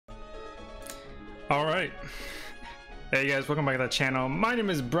All right. Hey guys, welcome back to the channel. My name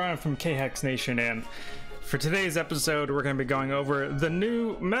is Brian from KH3 Nation, and for today's episode, we're going to be going over the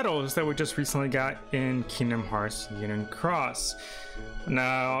new medals that we just recently got in Kingdom Hearts Union Cross.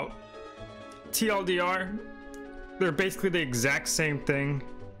 Now, TLDR, they're basically the exact same thing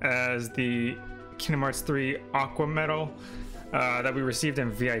as the Kingdom Hearts 3 Aqua medal that we received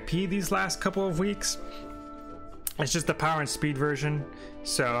in VIP these last couple of weeks. It's just the power and speed version.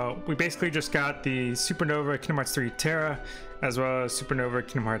 So we basically just got the Supernova Kingdom Hearts 3 Terra, as well as Supernova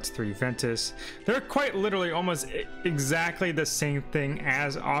Kingdom Hearts 3 Ventus. They're quite literally almost exactly the same thing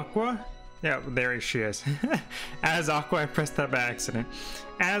as Aqua. Yeah, there she is. As Aqua, I pressed that by accident.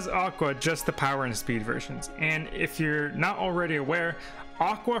 As Aqua, just the power and speed versions. And if you're not already aware,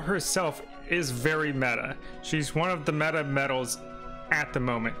 Aqua herself is very meta. She's one of the meta medals at the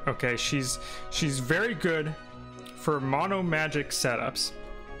moment. Okay, she's very good for mono magic setups,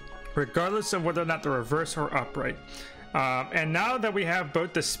 regardless of whether or not they're reverse or upright. And now that we have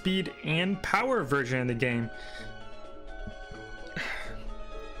both the speed and power version in the game,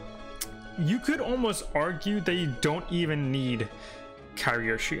 you could almost argue that you don't even need Kairi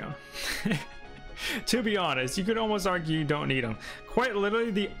or Xion. To be honest, you could almost argue you don't need them. Quite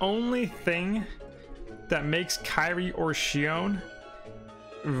literally, the only thing that makes Kairi or Xion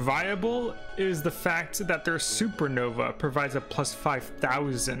viable is the fact that their Supernova provides a plus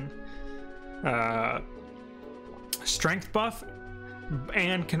 5,000 strength buff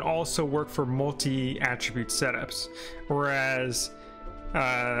and can also work for multi-attribute setups, whereas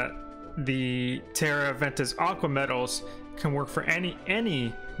the Terra, Ventus, Aqua medals can work for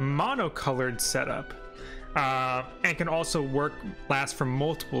any monocolored setup, and can also last for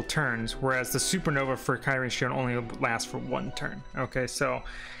multiple turns, whereas the Supernova for Kairi and Xion only lasts for one turn. Okay, so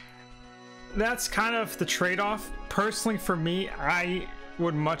that's kind of the trade-off. Personally, for me, I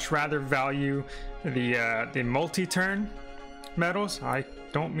would much rather value the multi-turn medals. I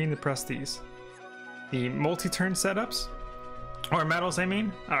don't mean to press these. The multi-turn setups, or medals, I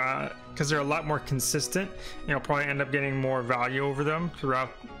mean, because they're a lot more consistent. You'll probably end up getting more value over them throughout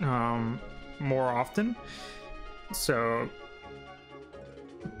more often. So,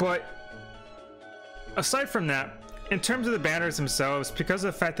 but aside from that, in terms of the banners themselves, because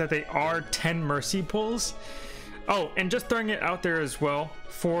of the fact that they are 10 mercy pulls. Oh, and just throwing it out there as well,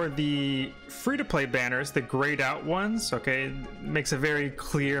 for the free-to-play banners, the grayed out ones, okay, makes it very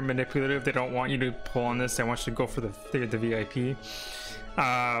clear manipulative. They don't want you to pull on this, they want you to go for the VIP.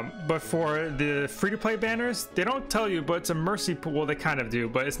 But for the free-to-play banners, they don't tell you, but it's a mercy pull. Well, they kind of do,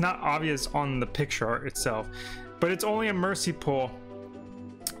 but it's not obvious on the picture art itself. But it's only a mercy pull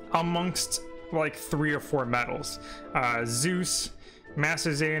amongst like 3 or 4 medals. Zeus,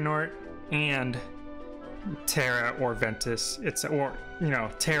 Master Xehanort, and Terra or Ventus. It's, or you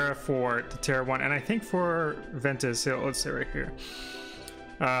know, Terra for the Terra one, and I think for Ventus, let's say right here,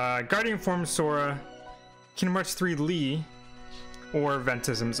 Guardian Form Sora, Kingdom Hearts 3 Lee, or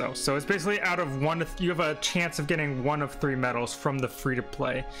Ventus himself. So it's basically out of one, you have a chance of getting 1 of 3 medals from the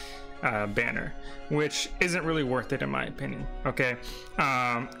free-to-play banner, which isn't really worth it in my opinion. Okay,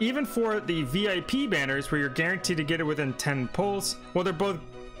 even for the VIP banners, where you're guaranteed to get it within 10 pulls, well, they're both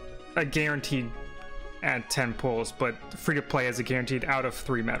a guaranteed at 10 pulls, but free to play is a guaranteed out of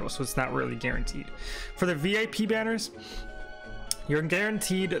 3 medals, so it's not really guaranteed. For the VIP banners, you're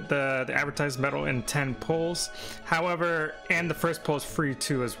guaranteed the advertised medal in 10 pulls. However, and the first pull is free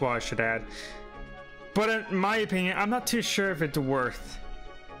too as well, I should add. But in my opinion, I'm not too sure if it's worth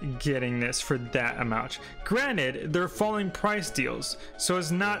getting this for that amount. Granted, they're falling price deals, so it's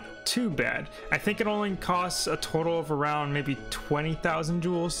not too bad. I think it only costs a total of around maybe 20,000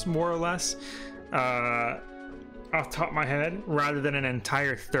 jewels, more or less, off the top of my head, rather than an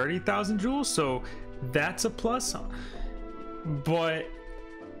entire 30,000 jewels, so that's a plus. But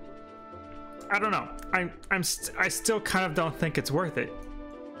I don't know, I still kind of don't think it's worth it.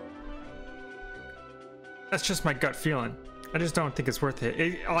 That's just my gut feeling. I just don't think it's worth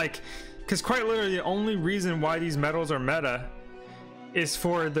it. Because quite literally the only reason why these medals are meta is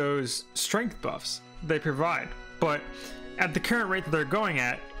for those strength buffs they provide. But at the current rate that they're going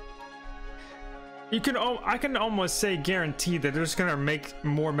at, I can almost say guarantee that they're just gonna make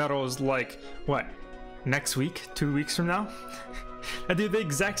more medals like, what, next week, 2 weeks from now? I do the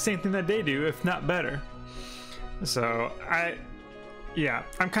exact same thing that they do, if not better. So yeah,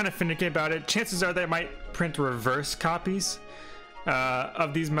 I'm kind of finicky about it. Chances are they might print reverse copies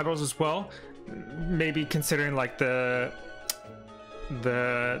of these medals as well. Maybe considering like the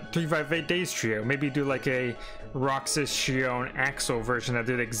 358 Days trio. Maybe do like a Roxas, Xion, Axel version that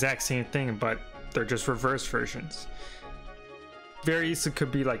do the exact same thing, but they're just reverse versions. very easily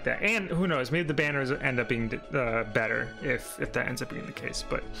could be like that. And who knows, maybe the banners end up being better if that ends up being the case.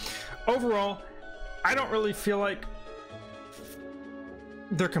 But overall, I don't really feel like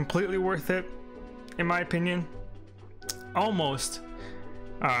they're completely worth it, in my opinion. Almost.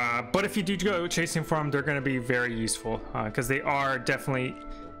 But if you do go chasing for them, they're going to be very useful because they are definitely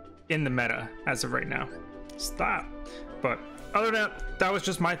in the meta as of right now. Stop. But other than that, that was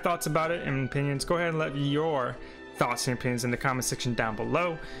just my thoughts about it and opinions. Go ahead and let your thoughts and opinions in the comment section down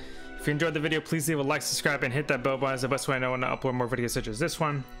below. If you enjoyed the video, please leave a like, subscribe, and hit that bell button. It's the best way I know when to upload more videos such as this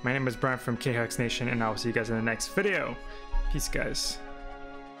one. My name is Brian from KH3 Nation, and I will see you guys in the next video. Peace, guys.